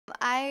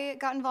I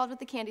got involved with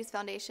the Candies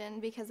Foundation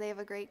because they have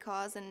a great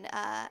cause, and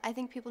I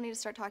think people need to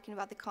start talking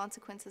about the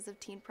consequences of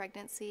teen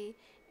pregnancy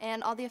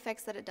and all the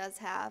effects that it does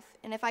have.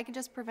 And if I could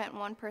just prevent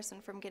one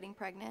person from getting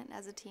pregnant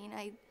as a teen,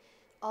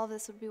 all of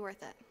this would be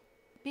worth it.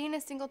 Being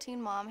a single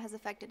teen mom has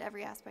affected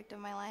every aspect of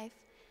my life.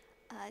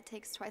 It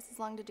takes twice as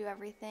long to do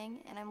everything,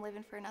 and I'm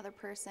living for another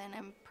person,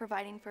 I'm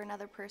providing for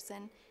another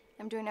person,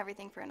 I'm doing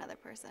everything for another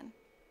person.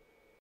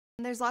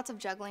 And there's lots of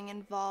juggling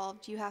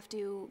involved. You have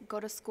to go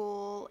to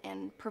school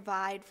and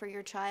provide for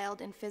your child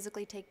and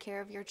physically take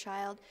care of your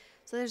child.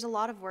 So there's a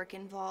lot of work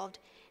involved,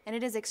 and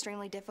it is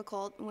extremely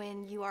difficult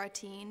when you are a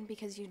teen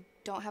because you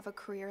don't have a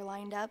career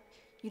lined up,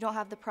 you don't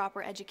have the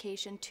proper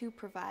education to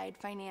provide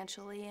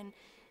financially, and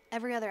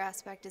every other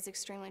aspect is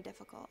extremely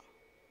difficult.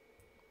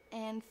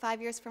 And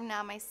 5 years from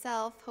now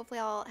myself, hopefully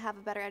I'll have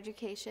a better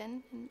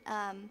education,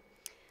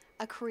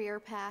 a career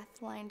path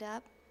lined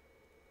up,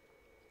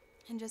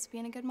 and just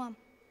being a good mom.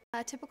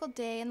 A typical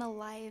day in the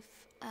life,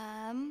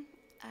 I'm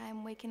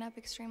waking up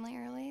extremely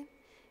early,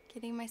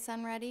 getting my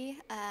son ready.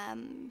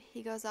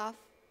 He goes off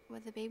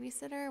with a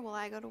babysitter while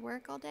I go to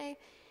work all day.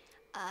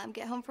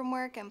 Get home from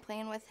work, I'm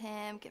playing with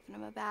him, giving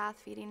him a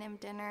bath, feeding him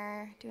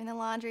dinner, doing the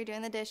laundry,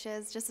 doing the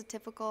dishes, just a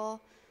typical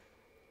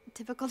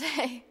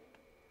day.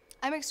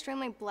 I'm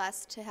extremely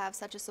blessed to have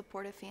such a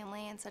supportive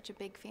family and such a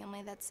big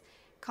family that's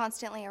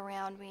constantly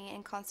around me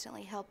and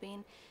constantly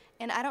helping.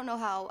 And I don't know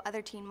how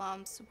other teen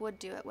moms would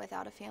do it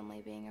without a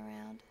family being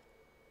around.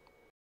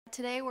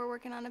 Today we're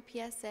working on a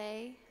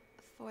PSA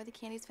for the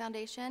Candies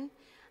Foundation.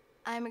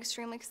 I'm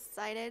extremely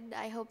excited.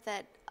 I hope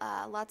that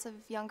lots of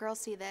young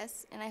girls see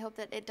this, and I hope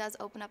that it does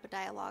open up a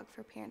dialogue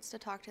for parents to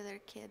talk to their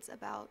kids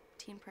about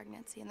teen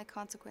pregnancy and the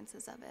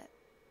consequences of it.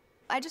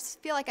 I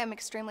just feel like I'm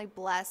extremely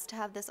blessed to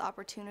have this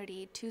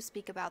opportunity to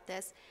speak about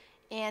this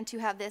and to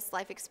have this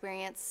life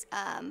experience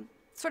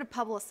sort of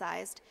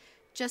publicized,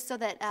 just so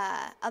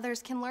that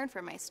others can learn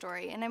from my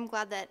story. And I'm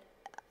glad that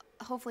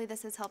hopefully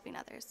this is helping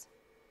others.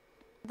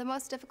 The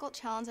most difficult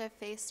challenge I've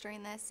faced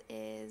during this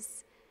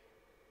is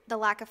the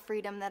lack of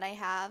freedom that I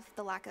have,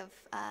 the lack of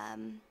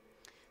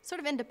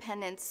sort of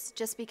independence,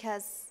 just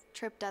because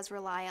Tripp does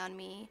rely on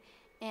me,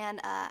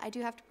 and I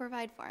do have to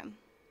provide for him.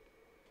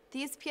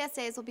 These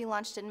PSAs will be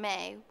launched in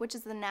May, which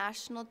is the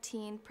National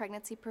Teen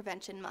Pregnancy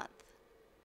Prevention Month.